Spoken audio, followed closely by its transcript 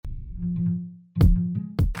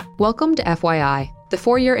Welcome to FYI, the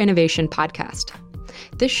For-Your Innovation podcast.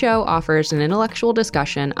 This show offers an intellectual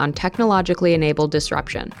discussion on technologically enabled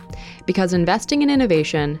disruption, because investing in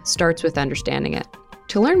innovation starts with understanding it.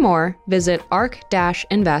 To learn more, visit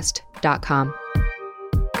arc-invest.com.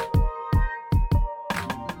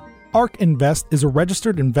 ARK Invest is a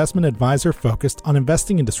registered investment advisor focused on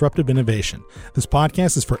investing in disruptive innovation. This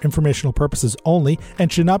podcast is for informational purposes only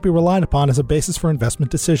and should not be relied upon as a basis for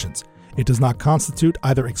investment decisions. It does not constitute,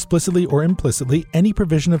 either explicitly or implicitly, any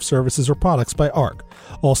provision of services or products by ARK.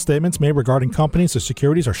 All statements made regarding companies or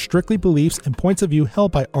securities are strictly beliefs and points of view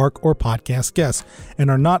held by ARK or podcast guests and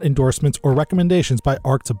are not endorsements or recommendations by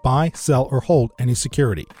ARK to buy, sell, or hold any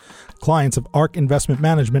security. Clients of ARK Investment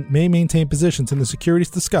Management may maintain positions in the securities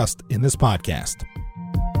discussed in this podcast.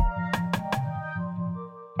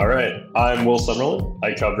 All right, I'm Will Summerlin.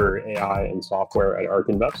 I cover AI and software at ARK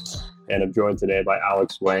Invest, and I'm joined today by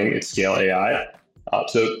Alex Wang at Scale AI.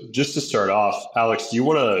 So just to start off, Alex, do you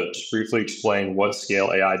want to just briefly explain what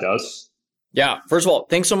Scale AI does? Yeah, first of all,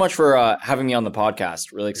 thanks so much for having me on the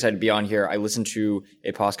podcast. Really excited to be on here. I listened to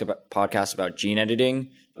a podcast about gene editing,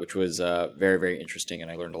 which was very, very interesting, and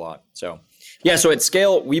I learned a lot. So at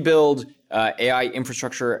Scale, we build AI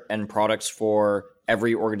infrastructure and products for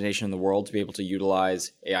every organization in the world to be able to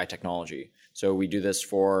utilize AI technology. So we do this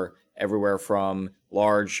for everywhere from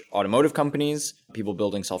large automotive companies, people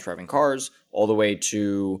building self-driving cars, all the way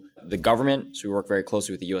to the government. So we work very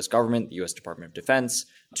closely with the US government, the US Department of Defense,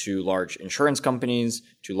 to large insurance companies,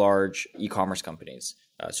 to large e-commerce companies.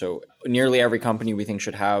 So nearly every company we think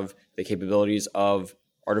should have the capabilities of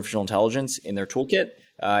artificial intelligence in their toolkit,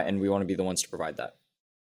 and we want to be the ones to provide that.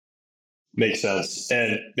 Makes sense.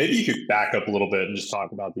 And maybe you could back up a little bit and just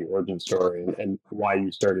talk about the origin story and why you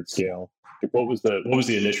started Scale. What was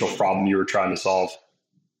the initial problem you were trying to solve?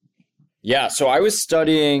 Yeah, so I was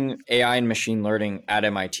studying AI and machine learning at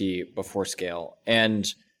MIT before Scale, and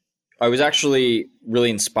I was actually really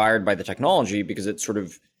inspired by the technology because it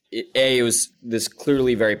was this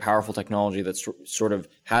clearly very powerful technology that sort of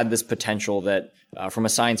had this potential that, from a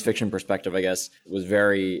science fiction perspective, I guess, was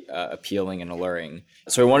very appealing and alluring.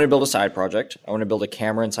 So I wanted to build a side project. I wanted to build a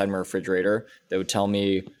camera inside my refrigerator that would tell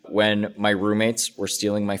me when my roommates were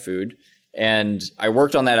stealing my food. And I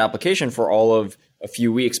worked on that application for all of a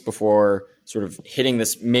few weeks before sort of hitting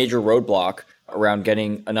this major roadblock around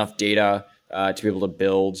getting enough data to be able to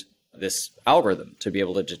build this algorithm to be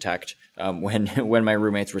able to detect when my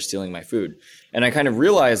roommates were stealing my food. And I kind of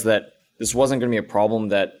realized that this wasn't going to be a problem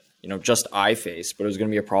that, just I face, but it was going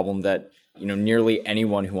to be a problem that, nearly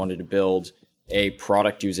anyone who wanted to build a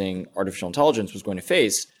product using artificial intelligence was going to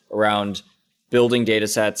face around building data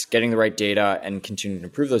sets, getting the right data, and continuing to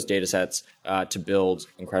improve those data sets to build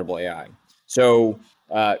incredible AI. So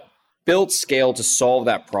built Scale to solve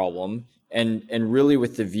that problem, and really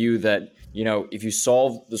with the view that, if you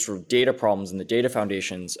solve the sort of data problems and the data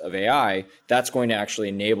foundations of AI, that's going to actually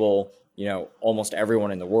enable, almost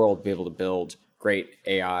everyone in the world to be able to build great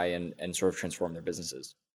AI and sort of transform their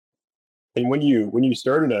businesses. And when you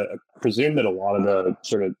started, I presume that a lot of the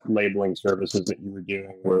sort of labeling services that you were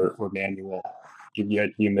doing were manual. You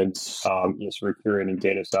had humans sort of curating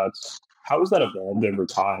data sets. How has that evolved over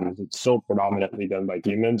time? Is it still predominantly done by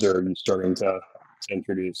humans, or are you starting to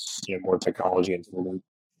introduce more technology into the loop?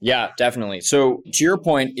 Yeah, definitely. So to your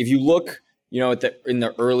point, if you look, in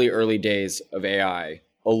the early days of AI,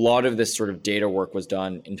 a lot of this sort of data work was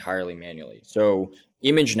done entirely manually. So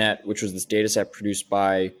ImageNet, which was this data set produced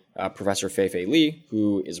by Professor Fei-Fei Li,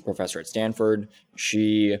 who is a professor at Stanford,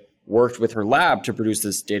 she worked with her lab to produce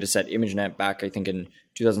this data set ImageNet back, I think, in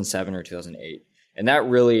 2007 or 2008. And that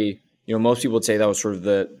really, most people would say that was sort of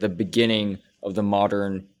the beginning of the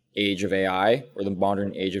modern age of AI or the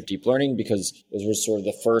modern age of deep learning, because it was sort of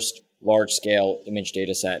the first large-scale image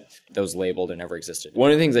data set that was labeled and ever existed. One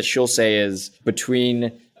of the things that she'll say is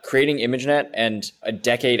between creating ImageNet and a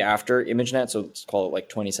decade after ImageNet, so let's call it like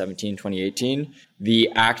 2017, 2018, the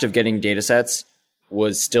act of getting data sets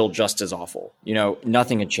was still just as awful.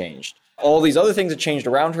 Nothing had changed. All these other things had changed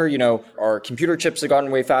around her. Our computer chips had gotten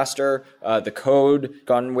way faster, the code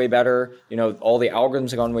gotten way better, all the algorithms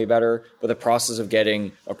had gotten way better, but the process of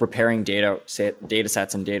preparing data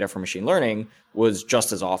sets and data for machine learning was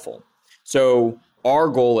just as awful. So our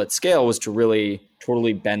goal at Scale was to really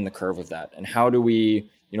totally bend the curve of that. And how do we,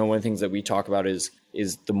 one of the things that we talk about is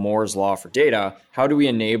the Moore's law for data. How do we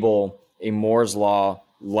enable a Moore's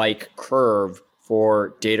law-like curve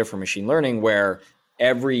for data for machine learning, where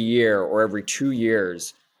every year or every 2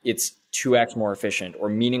 years, it's 2x more efficient or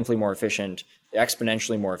meaningfully more efficient,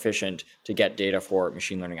 exponentially more efficient to get data for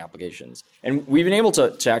machine learning applications. And we've been able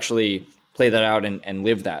to actually play that out and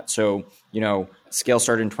live that. So, Scale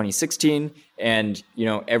started in 2016, and,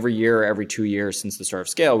 every year, every 2 years since the start of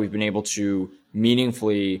Scale, we've been able to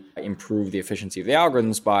meaningfully improve the efficiency of the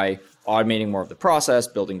algorithms by automating more of the process,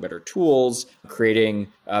 building better tools, creating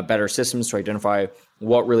better systems to identify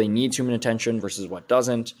what really needs human attention versus what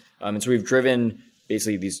doesn't. And so we've driven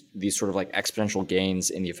basically these sort of like exponential gains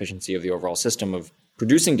in the efficiency of the overall system of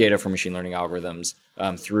producing data for machine learning algorithms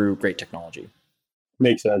through great technology.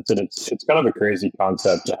 Makes sense. And it's kind of a crazy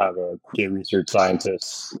concept to have a data research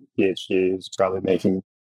scientist, PhD, who's probably making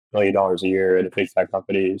 $1 million a year at a big tech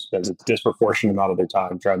company, spends a disproportionate amount of their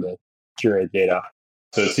time trying to curate data.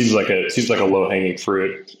 So it seems like a low-hanging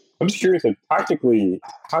fruit. I'm just curious, like, practically,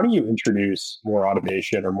 how do you introduce more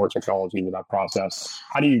automation or more technology into that process?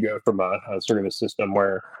 How do you go from a sort of a system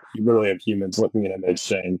where you literally have humans looking at an image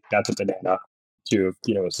saying, that's a banana, to,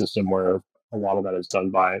 a system where a lot of that is done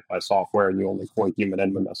by software and you only point human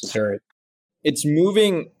in when necessary? It's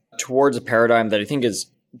moving towards a paradigm that I think is,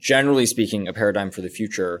 generally speaking, a paradigm for the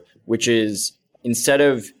future, which is instead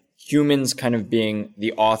of humans kind of being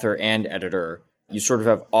the author and editor, you sort of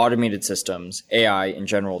have automated systems, AI in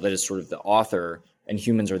general, that is sort of the author and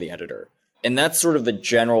humans are the editor. And that's sort of the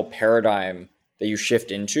general paradigm that you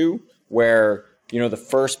shift into where, the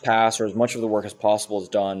first pass or as much of the work as possible is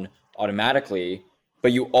done automatically,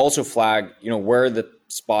 but you also flag, where are the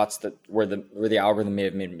spots where the algorithm may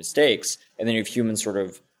have made mistakes. And then you have humans sort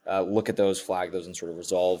of look at those, flag those, and sort of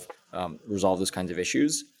resolve those kinds of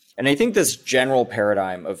issues. And I think this general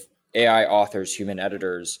paradigm of AI authors, human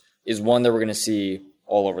editors is one that we're going to see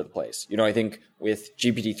all over the place. I think with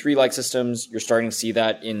GPT-3-like systems, you're starting to see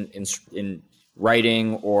that in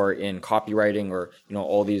writing or in copywriting or,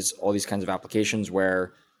 all these kinds of applications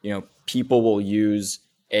where, people will use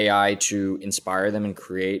AI to inspire them and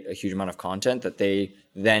create a huge amount of content that they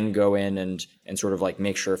then go in and sort of like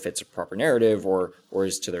make sure it fits a proper narrative or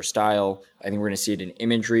is to their style. I think we're going to see it in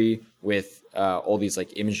imagery with all these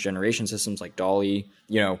like image generation systems like DALL-E.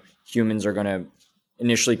 Humans are going to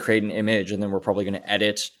initially create an image, and then we're probably going to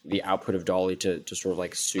edit the output of DALL-E to sort of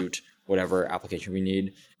like suit whatever application we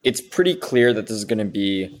need. It's pretty clear that this is going to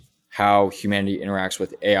be how humanity interacts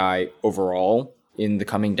with AI overall in the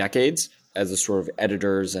coming decades as a sort of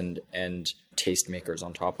editors and taste makers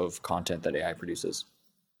on top of content that AI produces.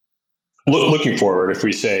 Looking forward, if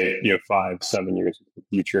we say 5-7 years in the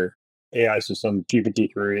future, AI system,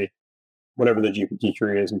 GPT-3, whatever the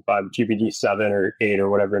GPT-3 is, and 5, GPT-7 or 8 or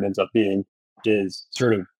whatever it ends up being, is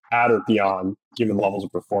sort of at or beyond human levels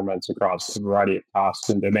of performance across a variety of tasks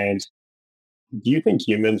and domains. Do you think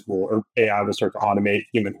AI will start to automate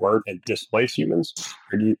human work and displace humans?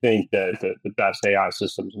 Or do you think that the best AI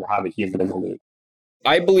systems will have a human in the loop?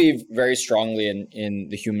 I believe very strongly in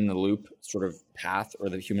the human in the loop sort of path or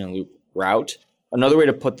the human in the loop route. Another way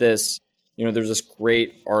to put this, there's this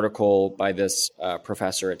great article by this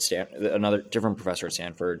professor at another different professor at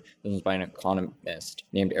Stanford. This was by an economist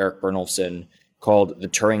named Eric Bernolfson called The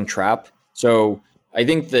Turing Trap. So I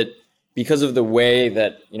think that because of the way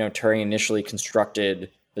that, Turing initially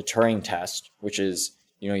constructed the Turing test, which is,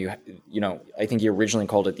 I think he originally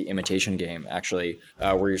called it the imitation game, actually,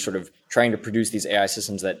 where you're sort of trying to produce these AI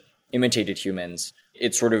systems that imitated humans.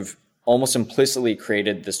 It sort of almost implicitly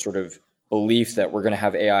created this sort of belief that we're going to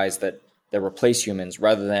have AIs that replace humans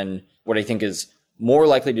rather than what I think is more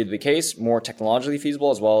likely to be the case, more technologically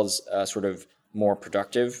feasible, as well as sort of more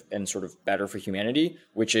productive and sort of better for humanity,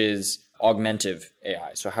 which is augmentive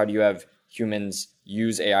AI. So how do you have humans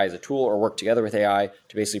use AI as a tool or work together with AI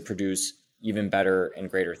to basically produce even better and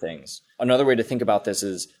greater things? Another way to think about this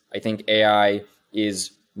is I think AI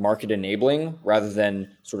is market enabling rather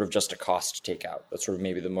than sort of just a cost takeout. That's sort of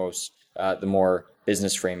maybe the more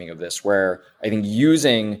business framing of this, where I think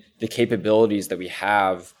using the capabilities that we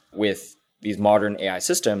have with these modern AI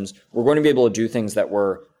systems, we're going to be able to do things that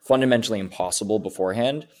were fundamentally impossible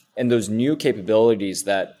beforehand. And those new capabilities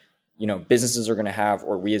that businesses are going to have,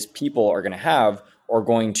 or we as people are going to have, are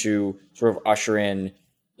going to sort of usher in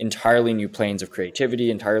entirely new planes of creativity,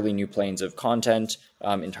 entirely new planes of content,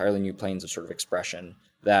 entirely new planes of sort of expression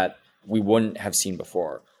that we wouldn't have seen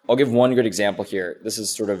before. I'll give one good example here. This is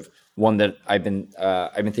sort of one that I've been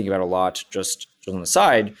thinking about a lot, just on the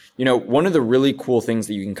side. One of the really cool things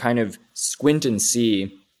that you can kind of squint and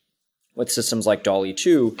see with systems like DALL-E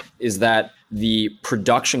 2 is that the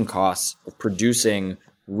production costs of producing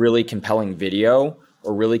really compelling video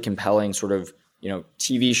or really compelling sort of,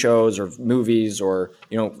 TV shows or movies or,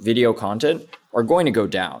 video content are going to go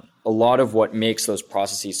down. A lot of what makes those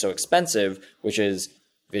processes so expensive, which is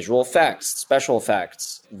visual effects, special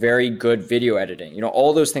effects, very good video editing,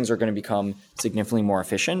 all those things are going to become significantly more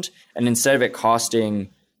efficient. And instead of it costing,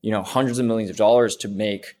 hundreds of millions of dollars to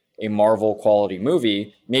make a Marvel quality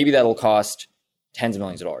movie, maybe that'll cost tens of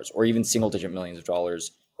millions of dollars or even single digit millions of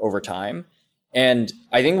dollars over time. And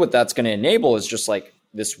I think what that's going to enable is just like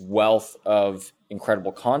this wealth of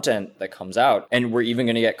incredible content that comes out. And we're even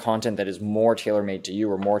going to get content that is more tailor-made to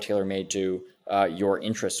you or more tailor-made to your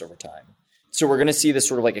interests over time. So we're going to see this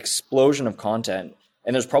sort of like explosion of content.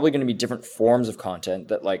 And there's probably going to be different forms of content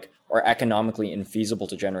that like are economically infeasible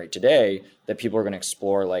to generate today that people are going to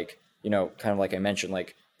explore, like, kind of like I mentioned,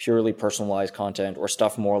 like purely personalized content or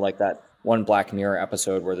stuff more like that one Black Mirror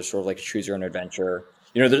episode where there's sort of like a choose your own adventure.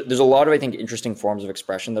 There's a lot of, I think, interesting forms of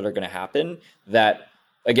expression that are going to happen that,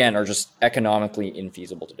 again, are just economically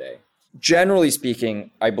infeasible today. Generally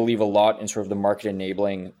speaking, I believe a lot in sort of the market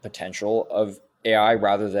enabling potential of AI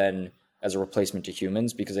rather than as a replacement to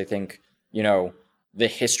humans, because I think, the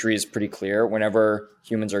history is pretty clear. Whenever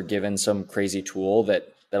humans are given some crazy tool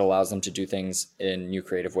that allows them to do things in new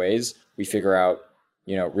creative ways, we figure out,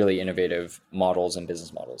 really innovative models and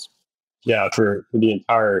business models. Yeah, for the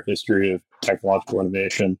entire history of technological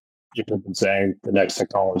innovation, people have been saying the next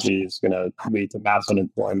technology is going to lead to mass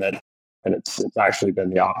unemployment, and it's actually been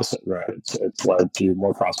the opposite, right? It's led to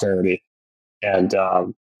more prosperity. And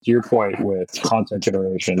to your point with content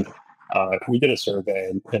generation, we did a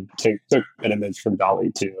survey and took an image from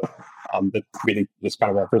DALL-E 2 that we think is kind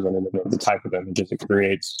of representative of the type of images it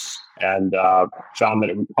creates, and found that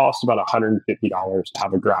it would cost about $150 to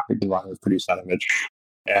have a graphic designer produce that image.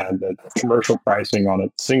 And the commercial pricing on a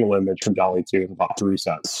single image from DALL-E 2 is about 3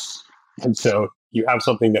 cents. And so you have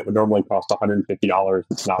something that would normally cost $150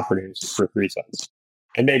 that's now produced for 3 cents.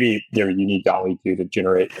 And maybe you need DALL-E 2 to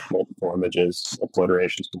generate multiple images, multiple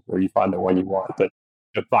iterations before you find the one you want. But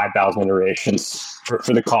 5,000 iterations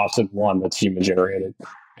for the cost of one that's human generated.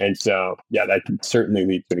 And so, yeah, that could certainly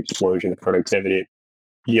lead to an explosion of productivity.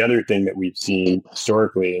 The other thing that we've seen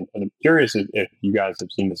historically, and I'm curious if you guys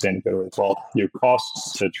have seen this anecdote as well,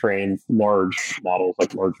 costs to train large models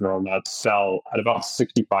like large neural nets fell at about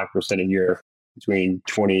 65% a year between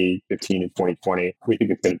 2015 and 2020. We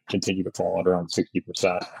think it's going to continue to fall at around 60%,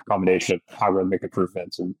 a combination of algorithmic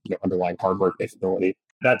improvements and underlying hardware capability.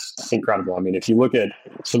 That's incredible. I mean, if you look at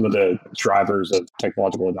some of the drivers of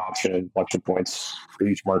technological adoption and inflection points for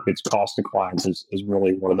each market's cost declines is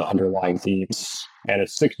really one of the underlying themes. And a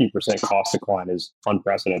 60% cost decline is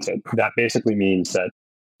unprecedented. That basically means that,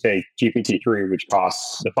 say, GPT-3, which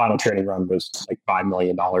costs, the final training run was like $5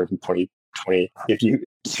 million in 2020. If you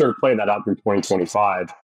start playing that out through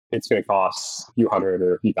 2025, it's going to cost a few hundred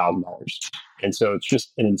or a few $1,000s. And so it's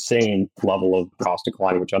just an insane level of cost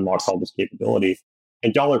decline, which unlocks all this capability.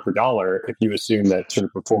 And dollar for dollar, if you assume that sort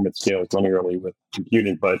of performance scales linearly with compute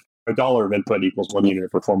input, a dollar of input equals 1 unit of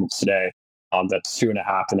performance today. That's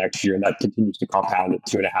 2.5 the next year, and that continues to compound at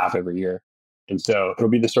 2.5 every year. And so it'll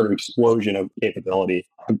be this sort of explosion of capability.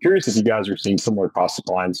 I'm curious if you guys are seeing similar cost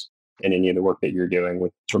declines in any of the work that you're doing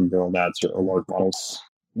with sort of neural nets or large models.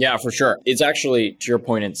 Yeah, for sure. It's actually, to your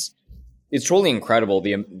point, it's totally incredible.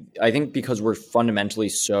 I think because we're fundamentally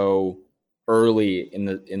so early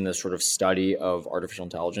in the sort of study of artificial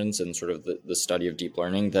intelligence and sort of the study of deep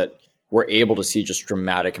learning that we're able to see just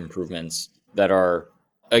dramatic improvements that are,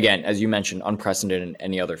 again, as you mentioned, unprecedented in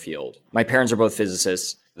any other field. My parents are both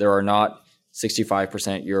physicists. There are not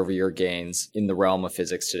 65% year-over-year gains in the realm of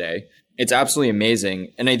physics today. It's absolutely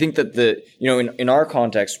amazing. And I think that in our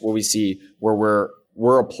context, what we see where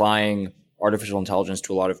we're applying artificial intelligence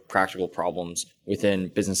to a lot of practical problems within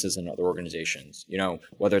businesses and other organizations,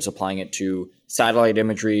 whether it's applying it to satellite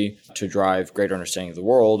imagery to drive greater understanding of the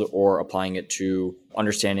world or applying it to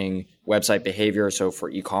understanding website behavior. So for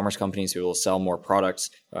e-commerce companies to be able to sell more products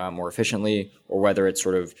more efficiently, or whether it's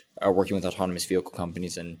sort of working with autonomous vehicle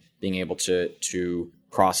companies and being able to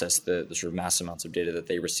process the sort of massive amounts of data that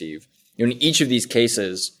they receive. In each of these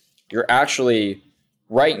cases, you're actually,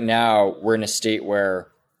 right now, we're in a state where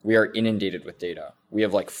we are inundated with data. We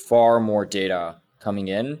have like far more data coming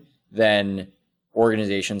in than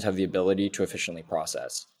organizations have the ability to efficiently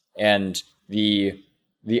process. And the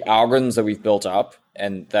algorithms that we've built up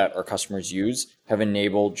and that our customers use have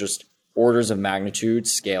enabled just orders of magnitude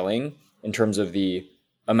scaling in terms of the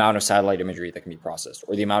amount of satellite imagery that can be processed,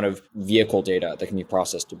 or the amount of vehicle data that can be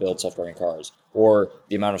processed to build self-driving cars, or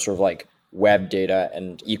the amount of sort of like web data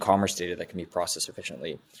and e-commerce data that can be processed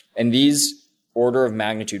efficiently. And these order of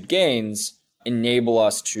magnitude gains enable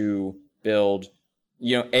us to build,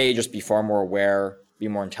 just be far more aware, be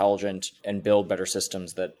more intelligent, and build better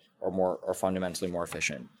systems that are fundamentally more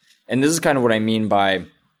efficient. And this is kind of what I mean by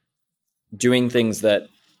doing things that,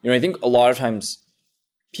 I think a lot of times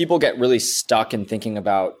people get really stuck in thinking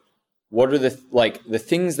about what are the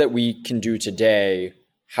things that we can do today,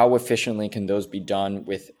 how efficiently can those be done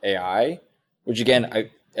with AI? Which again,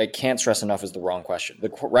 I can't stress enough is the wrong question. The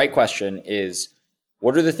right question is,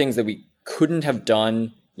 what are the things that we couldn't have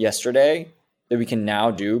done yesterday that we can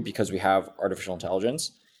now do because we have artificial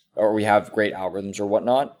intelligence or we have great algorithms or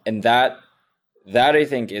whatnot? And that I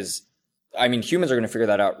think is, I mean, humans are going to figure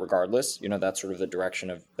that out regardless. That's sort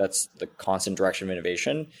of that's the constant direction of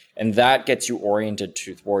innovation. And that gets you oriented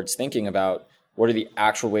towards thinking about what are the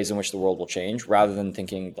actual ways in which the world will change, rather than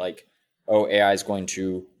thinking like, oh, AI is going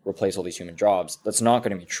to replace all these human jobs. That's not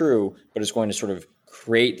going to be true, but it's going to sort of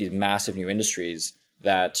create these massive new industries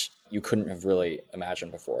that you couldn't have really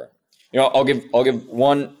imagined before. I'll give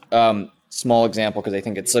one small example, because I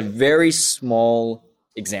think it's a very small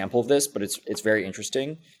example of this, but it's very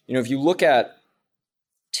interesting. If you look at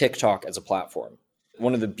TikTok as a platform,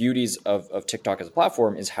 one of the beauties of TikTok as a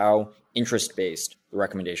platform is how interest-based the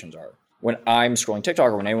recommendations are. When I'm scrolling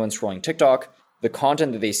TikTok, or when anyone's scrolling TikTok, the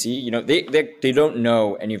content that they see, they don't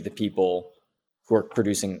know any of the people who are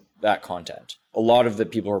producing that content. A lot of the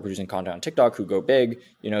people who are producing content on TikTok who go big,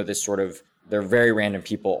 they're very random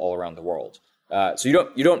people all around the world. So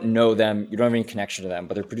you don't know them, you don't have any connection to them,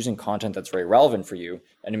 but they're producing content that's very relevant for you,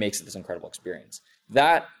 and it makes it this incredible experience.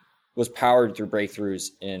 That was powered through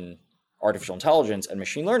breakthroughs in artificial intelligence and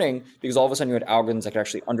machine learning, because all of a sudden you had algorithms that could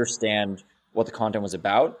actually understand what the content was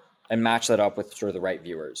about and match that up with sort of the right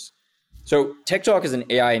viewers. So TikTok is an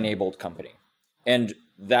AI-enabled company, and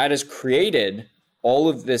that has created all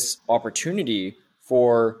of this opportunity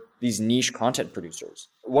for these niche content producers.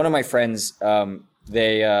 One of my friends,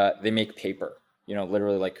 they make paper,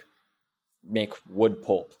 literally like make wood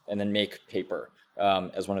pulp and then make paper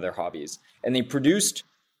as one of their hobbies. And they produced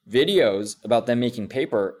videos about them making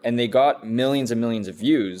paper, and they got millions and millions of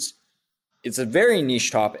views. It's a very niche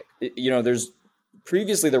topic.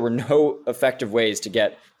 Previously there were no effective ways to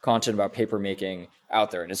get content about paper making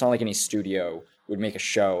out there. And it's not like any studio would make a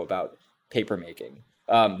show about paper making.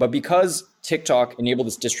 But because TikTok enabled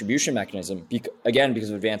this distribution mechanism, because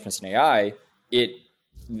of advancements in AI,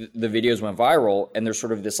 the videos went viral, and there's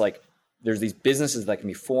sort of this there's these businesses that can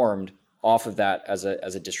be formed off of that as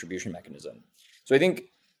a distribution mechanism. So I think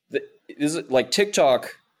that this is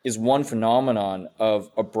TikTok is one phenomenon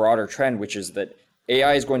of a broader trend, which is that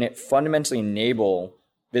AI is going to fundamentally enable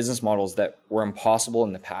business models that were impossible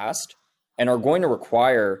in the past, and are going to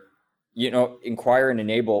require and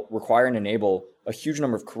enable a huge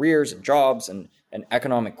number of careers and jobs and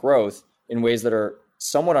economic growth in ways that are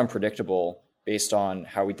somewhat unpredictable based on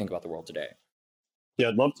how we think about the world today. Yeah,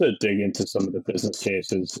 I'd love to dig into some of the business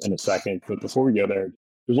cases in a second. But before we go there's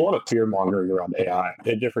a lot of fear mongering around AI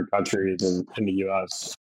in different countries, and in the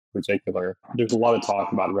US in particular. There's a lot of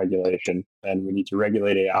talk about regulation, and we need to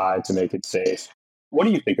regulate AI to make it safe. What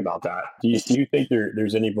do you think about that? Do you think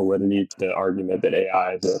there's any validity to the argument that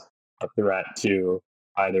AI is a threat to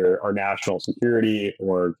either our national security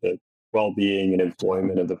or the well-being and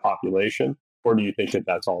employment of the population? Or do you think that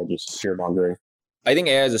that's all just fear-mongering? I think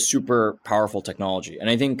AI is a super powerful technology. And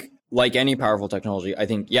I think, like any powerful technology, I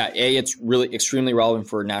think, it's really extremely relevant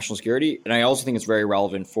for national security. And I also think it's very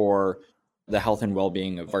relevant for the health and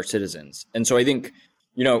well-being of our citizens. And so I think,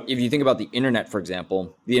 if you think about the internet, for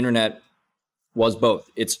example, the internet was both.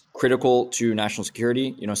 It's critical to national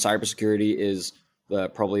security. Cybersecurity is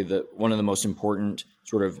probably one of the most important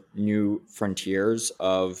sort of new frontiers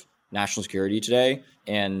of national security today,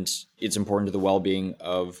 and it's important to the well-being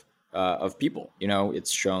of people.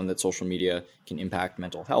 It's shown that social media can impact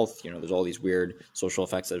mental health. There's all these weird social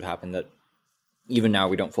effects that have happened that even now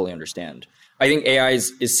we don't fully understand. I think AI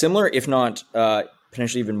is similar, if not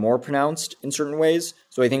potentially even more pronounced in certain ways.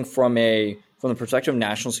 So I think from the perspective of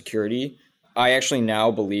national security, I actually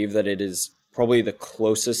now believe that it is probably the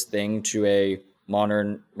closest thing to a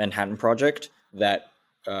modern Manhattan Project that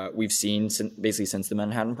we've seen basically since the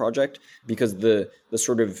Manhattan Project, because the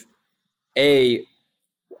sort of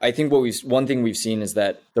I think one thing we've seen is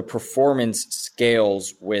that the performance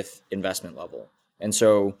scales with investment level. And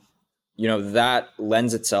so, that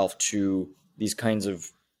lends itself to these kinds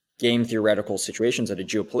of game theoretical situations at a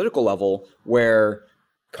geopolitical level where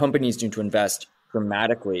companies need to invest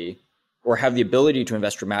dramatically or have the ability to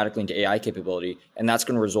invest dramatically into AI capability. And that's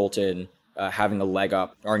going to result in having a leg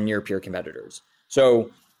up our near peer competitors.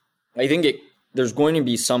 So I think there's going to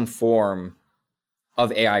be some form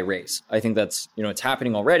of AI race. I think that's, it's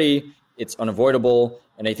happening already. It's unavoidable.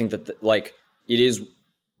 And I think that it is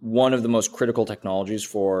one of the most critical technologies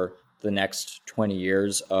for the next 20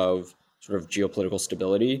 years of sort of geopolitical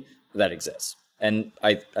stability that exists. And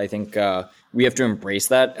I think we have to embrace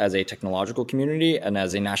that as a technological community and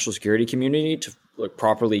as a national security community to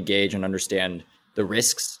properly gauge and understand the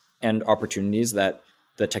risks and opportunities that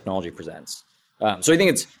the technology presents. So I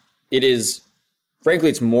think frankly,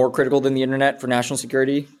 it's more critical than the internet for national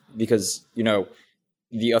security because,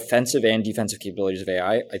 the offensive and defensive capabilities of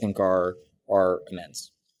AI, I think are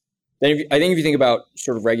immense. Then I think if you think about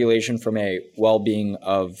sort of regulation from a well-being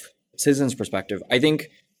of citizens perspective, I think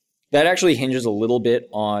that actually hinges a little bit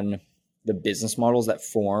on the business models that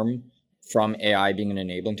form from AI being an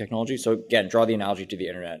enabling technology. So again, draw the analogy to the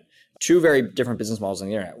internet. Two very different business models on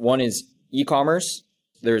the internet. One is e-commerce.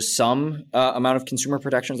 There's some amount of consumer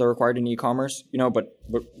protections that are required in e-commerce, but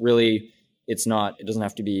really it doesn't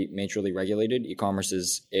have to be majorly regulated. E-commerce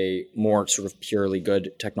is a more sort of purely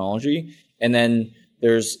good technology. And then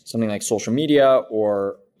there's something like social media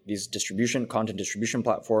or these content distribution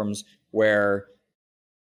platforms where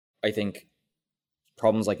I think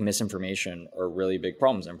problems like misinformation are really big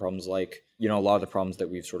problems, and problems like, a lot of the problems that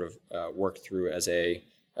we've sort of worked through as a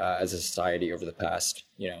society over the past,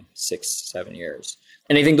 6-7 years.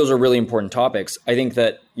 And I think those are really important topics. I think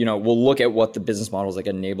that, we'll look at what the business models that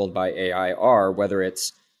get enabled by AI are, whether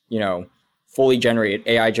it's, fully generated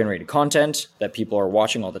AI generated content that people are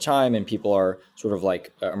watching all the time and people are sort of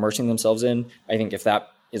like immersing themselves in. I think if that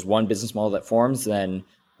is one business model that forms, then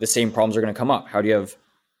the same problems are going to come up. How do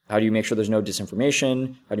you make sure there's no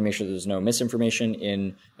disinformation? How do you make sure there's no misinformation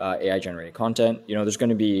in AI generated content? There's going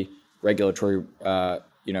to be regulatory,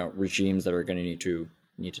 regimes that are going to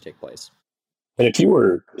need to take place. And if you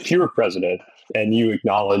were president and you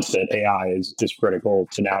acknowledge that AI is just critical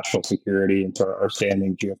to national security and to our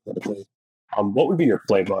standing geopolitically, what would be your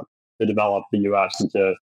playbook to develop the U.S.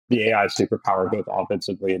 into the AI superpower, both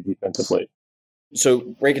offensively and defensively? So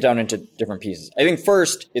break it down into different pieces. I think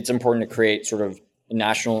first, it's important to create sort of a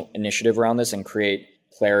national initiative around this and create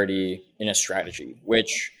clarity in a strategy,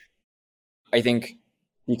 which I think,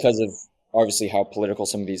 because of obviously how political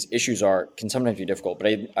some of these issues are, can sometimes be difficult.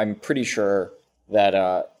 But I'm pretty sure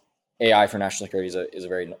that AI for national security is a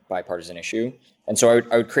very bipartisan issue. And so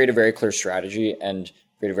I would create a very clear strategy and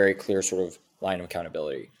create a very clear sort of line of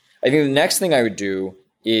accountability. I think the next thing I would do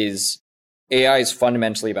is AI is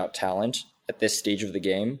fundamentally about talent at this stage of the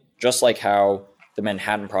game, just like how the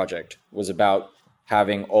Manhattan Project was about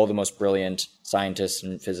having all the most brilliant scientists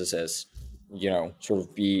and physicists, sort of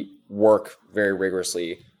work very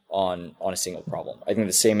rigorously on a single problem. I think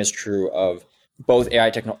the same is true of both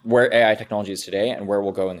where AI technology is today and where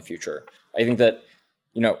we'll go in the future. I think that,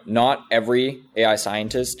 not every AI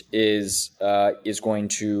scientist is going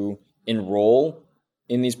to enroll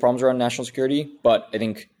in these problems around national security, but I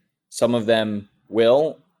think some of them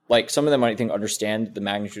will. Like some of them, I think, understand the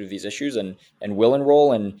magnitude of these issues and will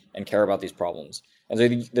enroll and care about these problems. And so I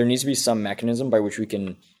think there needs to be some mechanism by which we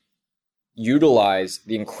can utilize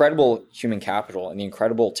the incredible human capital and the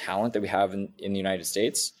incredible talent that we have in the United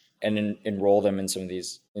States and enroll them in some of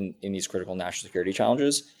these in these critical national security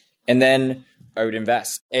challenges. And then I would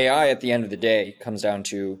invest. AI at the end of the day comes down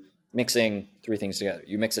to mixing three things together.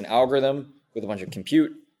 You mix an algorithm with a bunch of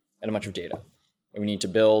compute and a bunch of data. And we need to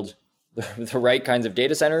build the right kinds of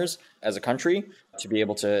data centers as a country to be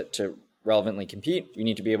able to relevantly compete. We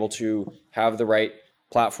need to be able to have the right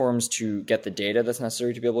platforms to get the data that's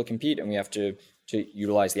necessary to be able to compete. And we have to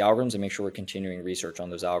utilize the algorithms and make sure we're continuing research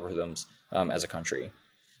on those algorithms as a country.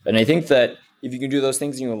 And I think that if you can do those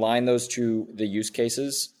things and you align those to the use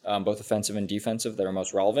cases, both offensive and defensive, that are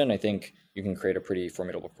most relevant, I think you can create a pretty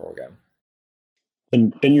formidable program.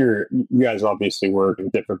 And you guys obviously work in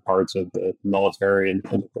different parts of the military in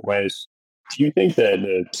different ways. Do you think that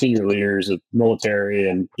the senior leaders of military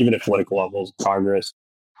and even at political levels, Congress,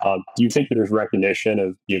 do you think that there's recognition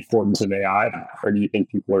of the importance of AI, or do you think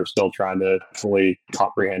people are still trying to fully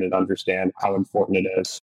comprehend and understand how important it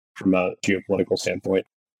is from a geopolitical standpoint?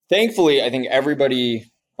 Thankfully, I think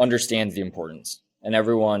everybody understands the importance and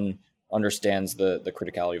everyone understands the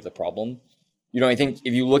criticality of the problem. I think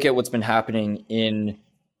if you look at what's been happening in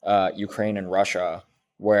Ukraine and Russia,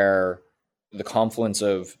 where the confluence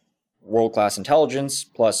of world-class intelligence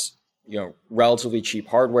plus, relatively cheap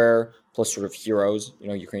hardware plus sort of heroes,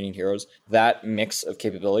 Ukrainian heroes, that mix of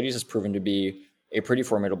capabilities has proven to be a pretty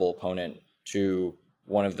formidable opponent to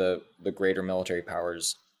one of the greater military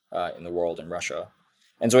powers in the world, in Russia.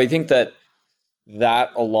 And so I think that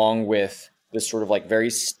along with this sort of like very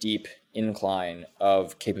steep incline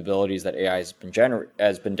of capabilities that AI has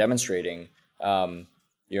been demonstrating, I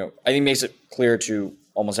think makes it clear to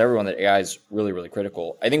almost everyone that AI is really, really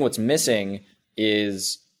critical. I think what's missing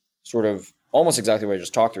is sort of almost exactly what I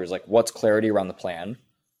just talked through, is like what's clarity around the plan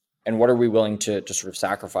and what are we willing to sort of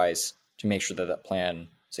sacrifice to make sure that plan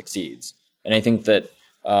succeeds. And I think that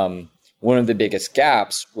one of the biggest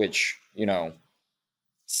gaps, which,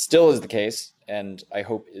 still is the case, and I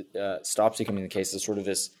hope it stops becoming the case, is sort of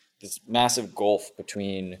this massive gulf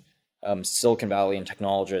between Silicon Valley and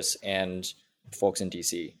technologists and folks in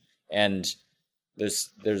DC. And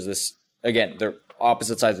there's this, again, they're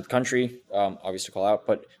opposite sides of the country, obvious to call out,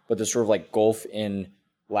 but there's sort of like gulf in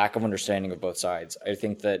lack of understanding of both sides. I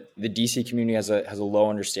think that the DC community has a low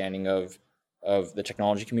understanding of the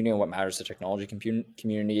technology community and what matters to the technology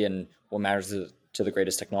community and what matters to the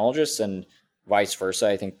greatest technologists, and vice versa.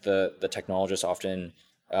 I think the technologists often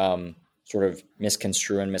sort of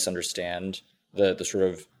misconstrue and misunderstand the sort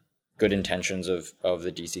of good intentions of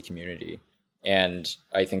the DC community. And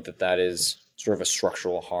I think that is sort of a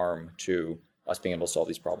structural harm to us being able to solve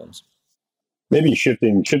these problems. Maybe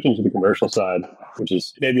shifting to the commercial side, which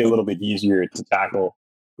is maybe a little bit easier to tackle.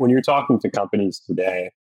 When you're talking to companies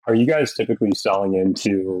today, are you guys typically selling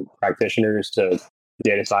into practitioners, to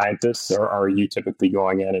data scientists, or are you typically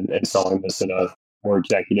going in and selling this at a more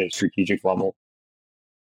executive strategic level?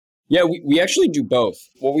 Yeah, we actually do both.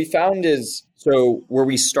 What we found is, so where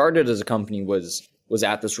we started as a company was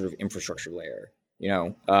at the sort of infrastructure layer.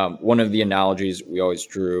 One of the analogies we always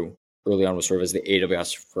drew early on was sort of as the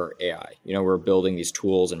AWS for AI. We're building these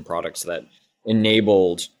tools and products that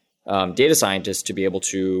enabled data scientists to be able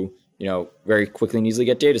to, very quickly and easily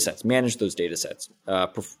get data sets, manage those data sets,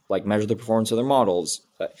 measure the performance of their models,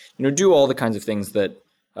 do all the kinds of things that,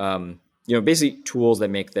 basically tools that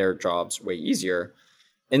make their jobs way easier.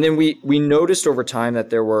 And then we noticed over time that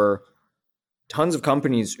there were tons of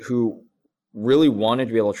companies who really wanted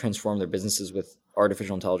to be able to transform their businesses with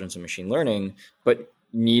artificial intelligence and machine learning, but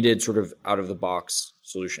needed sort of out-of-the-box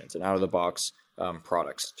solutions and out-of-the-box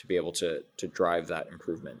products to be able to drive that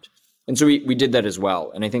improvement. And so we did that as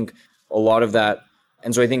well. And I think a lot of that,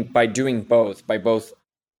 and so I think by doing both, by both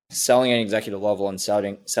selling at an executive level and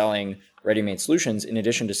selling ready-made solutions, in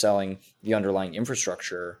addition to selling the underlying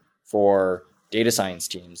infrastructure for data science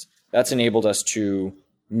teams, that's enabled us to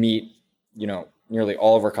meet, nearly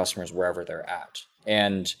all of our customers wherever they're at.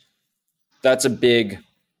 And that's a big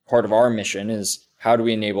part of our mission, is how do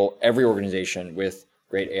we enable every organization with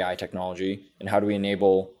great AI technology, and how do we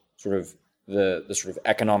enable sort of the sort of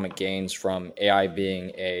economic gains from AI being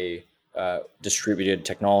a distributed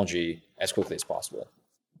technology as quickly as possible.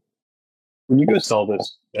 When you go sell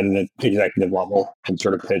this at an executive level and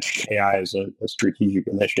sort of pitch AI as a strategic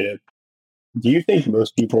initiative, do you think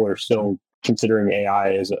most people are still considering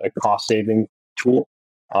AI as a cost-saving tool?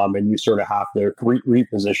 And you sort of have to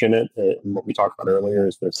reposition it. And what we talked about earlier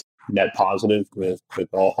is this net positive with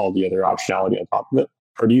all the other optionality on top of it.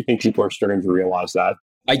 Or do you think people are starting to realize that?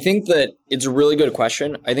 I think that it's a really good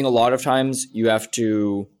question. I think a lot of times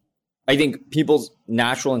I think people's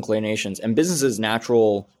natural inclinations and businesses'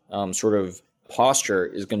 natural sort of posture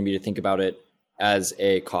is going to be to think about it as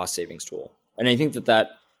a cost savings tool. And I think that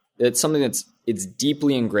it's something it's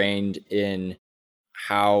deeply ingrained in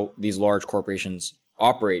how these large corporations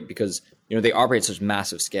operate, because they operate at such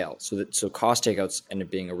massive scale. So cost takeouts end up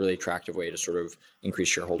being a really attractive way to sort of increase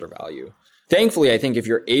shareholder value. Thankfully, I think if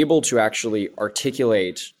you're able to actually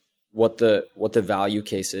articulate what the value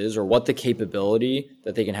case is, or what the capability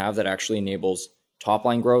that they can have that actually enables top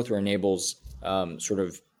line growth or enables sort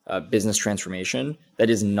of business transformation that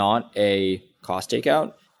is not a cost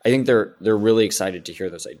takeout, I think they're really excited to hear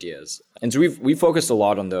those ideas. And so we've focused a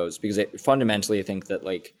lot on those, because fundamentally I think that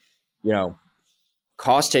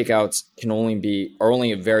cost takeouts are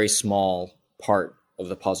only a very small part of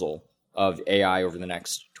the puzzle of AI over the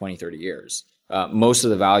next 20, 30 years. Most of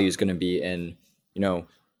the value is going to be in,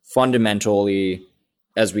 fundamentally,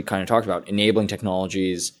 as we kind of talked about, enabling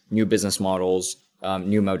technologies, new business models,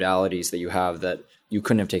 new modalities that you have that you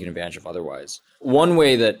couldn't have taken advantage of otherwise. One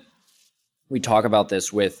way that we talk about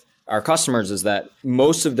this with our customers is that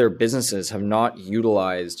most of their businesses have not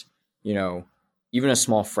utilized, even a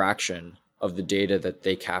small fraction of the data that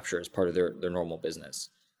they capture as part of their normal business.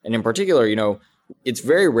 And in particular, it's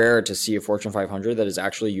very rare to see a Fortune 500 that is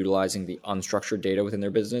actually utilizing the unstructured data within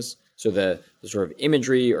their business. So the sort of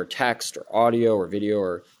imagery or text or audio or video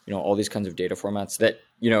or, all these kinds of data formats that,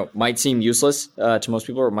 might seem useless to most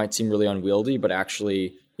people, or might seem really unwieldy, but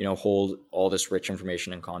actually, hold all this rich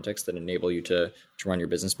information and context that enable you to run your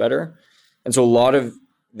business better. And so a lot of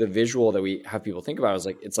the visual that we have people think about is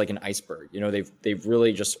it's like an iceberg. They've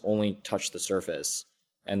really just only touched the surface,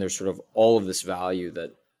 and there's sort of all of this value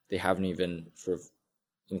that they haven't even sort of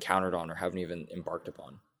encountered on or haven't even embarked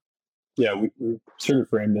upon. Yeah, we sort of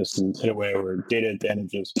frame this in a way where data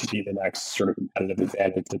advantages could be the next sort of competitive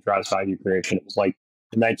advantage that drives value creation. It was like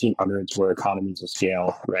the 1900s where economies of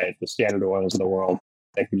scale, right? The Standard Oils of the world,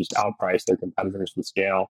 they could just outprice their competitors with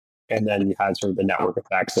scale. And then you had sort of the network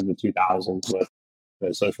effects of the 2000s with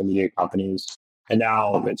the social media companies. And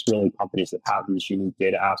now it's really companies that have these unique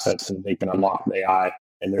data assets and they can unlock with AI.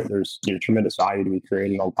 And there's tremendous value to be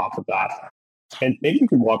created on top of that. And maybe you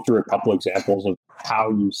could walk through a couple examples of how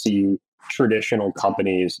you see traditional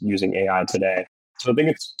companies using AI today. So I think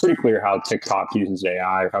it's pretty clear how TikTok uses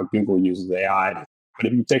AI, or how Google uses AI. But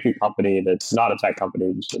if you take a company that's not a tech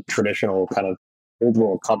company, just a traditional kind of old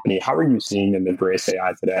world company, how are you seeing them embrace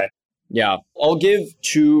AI today? Yeah, I'll give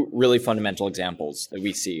two really fundamental examples that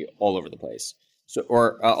we see all over the place.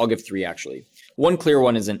 I'll give three actually. One clear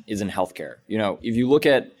one is in healthcare. If you look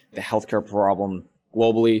at the healthcare problem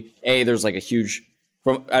globally, there's like a huge,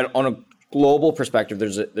 on a global perspective,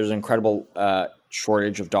 there's an incredible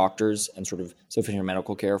shortage of doctors and sort of sufficient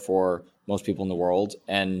medical care for most people in the world,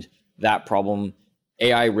 and that problem,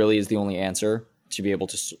 AI really is the only answer to be able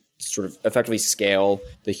to sort of effectively scale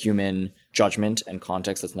the human judgment and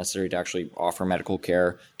context that's necessary to actually offer medical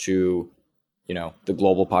care to, the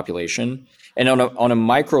global population. And on a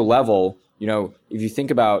micro level, if you think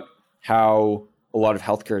about how a lot of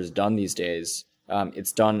healthcare is done these days,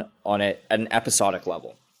 it's done at an episodic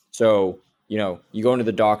level. So, you go into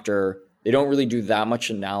the doctor, they don't really do that much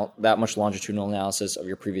longitudinal analysis of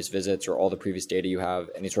your previous visits or all the previous data you have,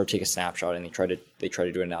 and they sort of take a snapshot and they try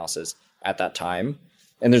to do analysis at that time.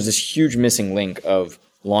 And there's this huge missing link of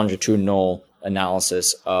longitudinal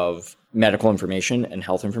analysis of medical information and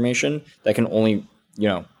health information that can only,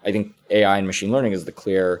 I think AI and machine learning is the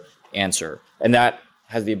clear answer. And that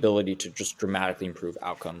has the ability to just dramatically improve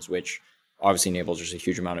outcomes, which obviously enables just a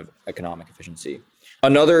huge amount of economic efficiency.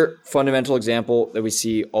 Another fundamental example that we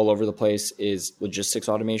see all over the place is logistics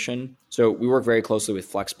automation. So we work very closely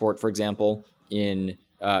with Flexport, for example, in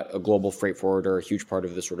a global freight forwarder, a huge part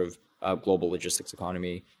of the sort of global logistics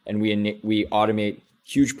economy. And we automate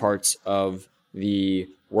huge parts of the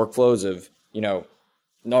workflows of,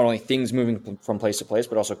 not only things moving from place to place,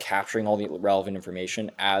 but also capturing all the relevant information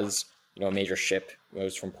as, a major ship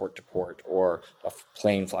moves from port to port, or a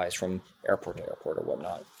plane flies from airport to airport or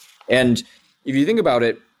whatnot. And if you think about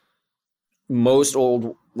it,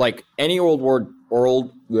 any old world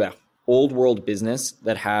business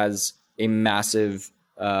that has a massive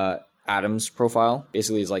atoms profile,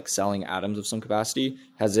 basically is like selling atoms of some capacity,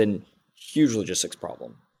 has a huge logistics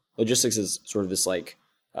problem. Logistics is sort of this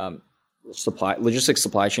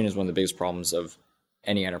supply chain is one of the biggest problems of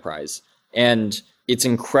any enterprise. And it's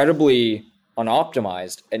incredibly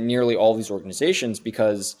unoptimized at nearly all these organizations,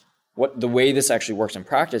 because the way this actually works in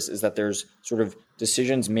practice is that there's sort of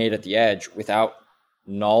decisions made at the edge without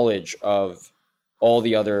knowledge of all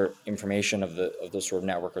the other information of the sort of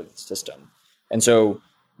network or the system. And so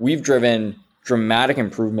we've driven dramatic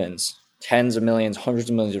improvements, tens of millions, hundreds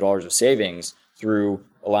of millions of dollars of savings through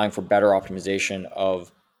allowing for better optimization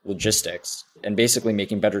of logistics and basically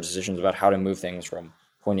making better decisions about how to move things from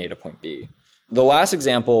point A to point B. The last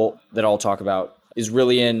example that I'll talk about is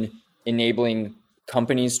really in enabling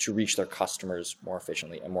companies to reach their customers more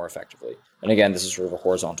efficiently and more effectively. And again, this is sort of a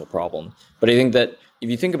horizontal problem. But I think that if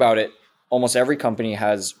you think about it, almost every company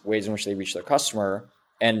has ways in which they reach their customer.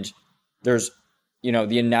 And there's,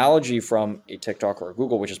 the analogy from a TikTok or a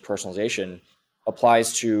Google, which is personalization,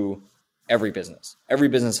 applies to every business. Every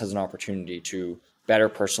business has an opportunity to better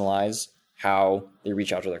personalize how they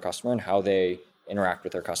reach out to their customer and how they interact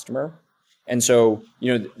with their customer. And so,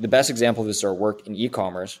 the best example of this is our work in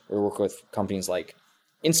e-commerce. We work with companies like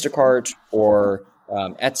Instacart or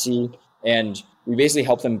Etsy, and we basically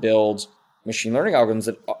help them build machine learning algorithms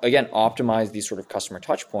that, again, optimize these sort of customer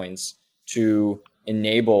touch points to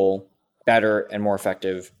enable better and more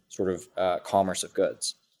effective sort of commerce of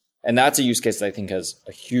goods. And that's a use case that I think has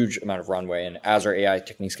a huge amount of runway. And as our AI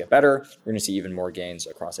techniques get better, we're going to see even more gains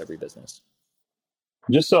across every business.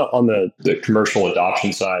 Just on the commercial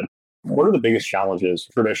adoption side, what are the biggest challenges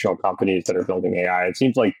for traditional companies that are building AI? It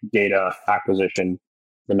seems like data acquisition,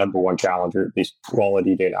 the number one challenge, or at least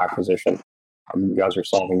quality data acquisition. You guys are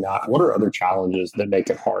solving that. What are other challenges that make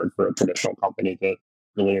it hard for a traditional company to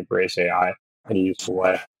really embrace AI in a useful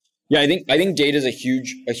way? Yeah, I think data is a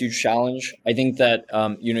huge challenge. I think that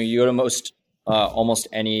you go to almost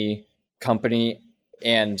any company,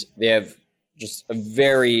 and they have just a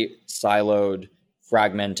very siloed,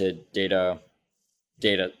 fragmented data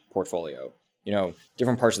portfolio.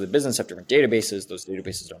 Different parts of the business have different databases. Those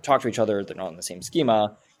databases don't talk to each other. They're not in the same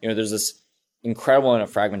schema. There's this incredible amount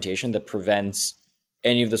of fragmentation that prevents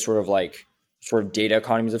any of the sort of data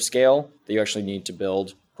economies of scale that you actually need to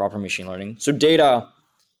build proper machine learning. So data,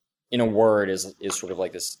 in a word, is sort of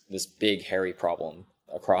like this big hairy problem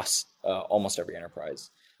across almost every enterprise.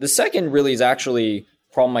 The second really is actually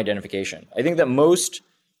problem identification. I think that most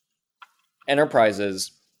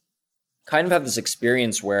enterprises kind of have this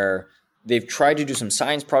experience where they've tried to do some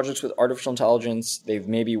science projects with artificial intelligence. They've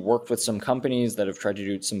maybe worked with some companies that have tried to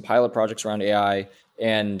do some pilot projects around AI,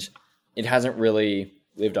 and it hasn't really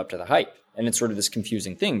lived up to the hype. And it's sort of this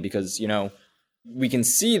confusing thing because, we can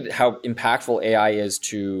see how impactful AI is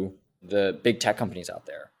to the big tech companies out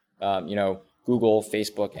there. Google,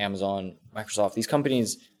 Facebook, Amazon, Microsoft, these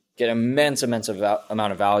companies get immense amount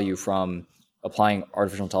of value from applying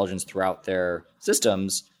artificial intelligence throughout their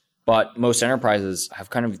systems. But most enterprises have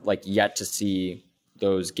kind of yet to see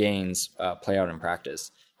those gains play out in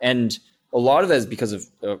practice. And a lot of that is because of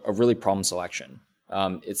a really problem selection.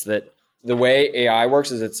 It's that the way AI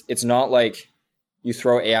works is it's not like you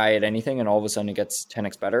throw AI at anything and all of a sudden it gets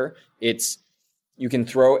 10x better. It's you can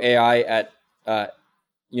throw AI at,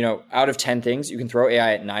 out of 10 things, you can throw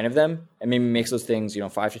AI at 9 of them and maybe makes those things,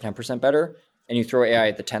 5 to 10% better. And you throw AI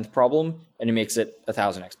at the 10th problem and it makes it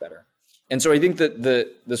 1,000x better. And so I think that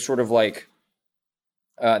the sort of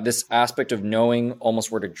this aspect of knowing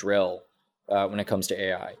almost where to drill when it comes to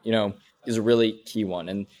AI, is a really key one.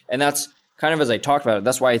 And that's kind of, as I talked about it,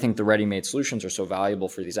 that's why I think the ready-made solutions are so valuable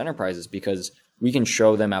for these enterprises, because we can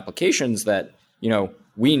show them applications that,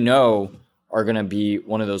 we know are going to be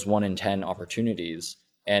one of those 1 in 10 opportunities.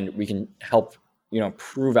 And we can help,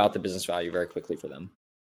 prove out the business value very quickly for them.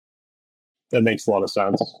 That makes a lot of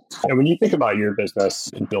sense. And when you think about your business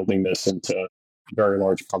and building this into a very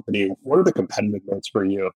large company, what are the competitive moats for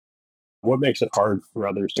you? What makes it hard for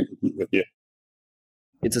others to compete with you?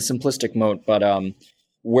 It's a simplistic moat, but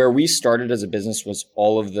where we started as a business was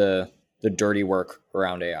all of the dirty work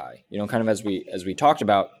around AI. Kind of as we talked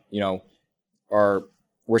about,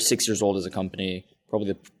 we're 6 years old as a company.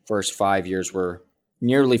 Probably the first 5 years were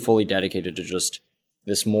nearly fully dedicated to just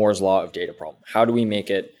this Moore's law of data problem. How do we make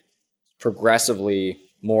it progressively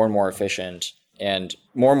more and more efficient and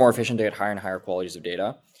more efficient to get higher and higher qualities of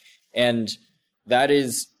data? And that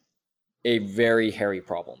is a very hairy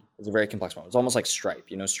problem. It's a very complex problem. It's almost like Stripe.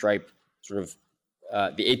 Stripe sort of,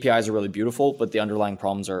 the APIs are really beautiful, but the underlying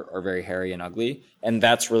problems are very hairy and ugly. And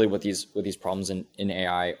that's really what these problems in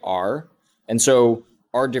AI are. And so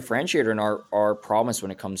our differentiator and our promise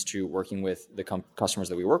when it comes to working with the customers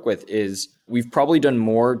that we work with is we've probably done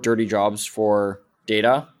more dirty jobs for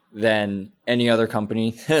data than any other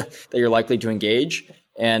company that you're likely to engage.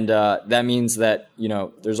 And that means that,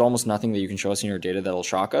 there's almost nothing that you can show us in your data that'll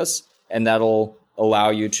shock us. And that'll allow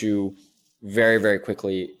you to very, very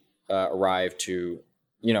quickly arrive to,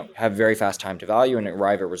 have very fast time to value and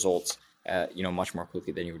arrive at results, much more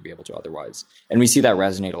quickly than you would be able to otherwise. And we see that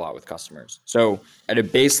resonate a lot with customers. So at a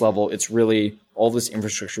base level, it's really all this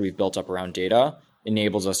infrastructure we've built up around data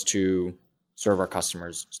enables us to serve our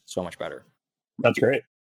customers so much better. That's great.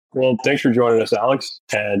 Well, thanks for joining us, Alex.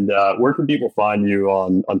 And where can people find you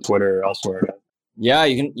on Twitter or elsewhere? Yeah,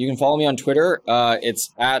 you can follow me on Twitter.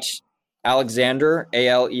 It's at Alexander,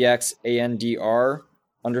 ALEXANDR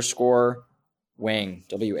 _ Wang,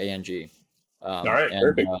 WANG. All right,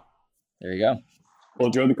 perfect. There you go. Well,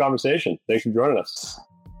 enjoy the conversation. Thanks for joining us.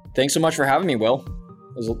 Thanks so much for having me, Will.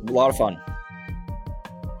 It was a lot of fun.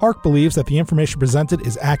 ARK believes that the information presented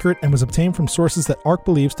is accurate and was obtained from sources that ARK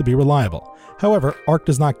believes to be reliable. However, ARK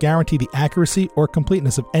does not guarantee the accuracy or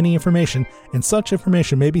completeness of any information, and such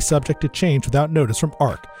information may be subject to change without notice from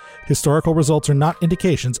ARK. Historical results are not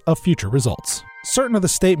indications of future results. Certain of the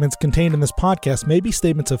statements contained in this podcast may be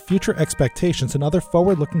statements of future expectations and other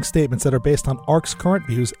forward-looking statements that are based on ARK's current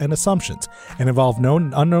views and assumptions, and involve known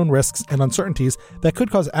and unknown risks and uncertainties that could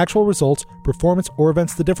cause actual results, performance, or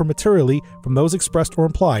events to differ materially from those expressed or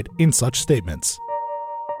implied in such statements.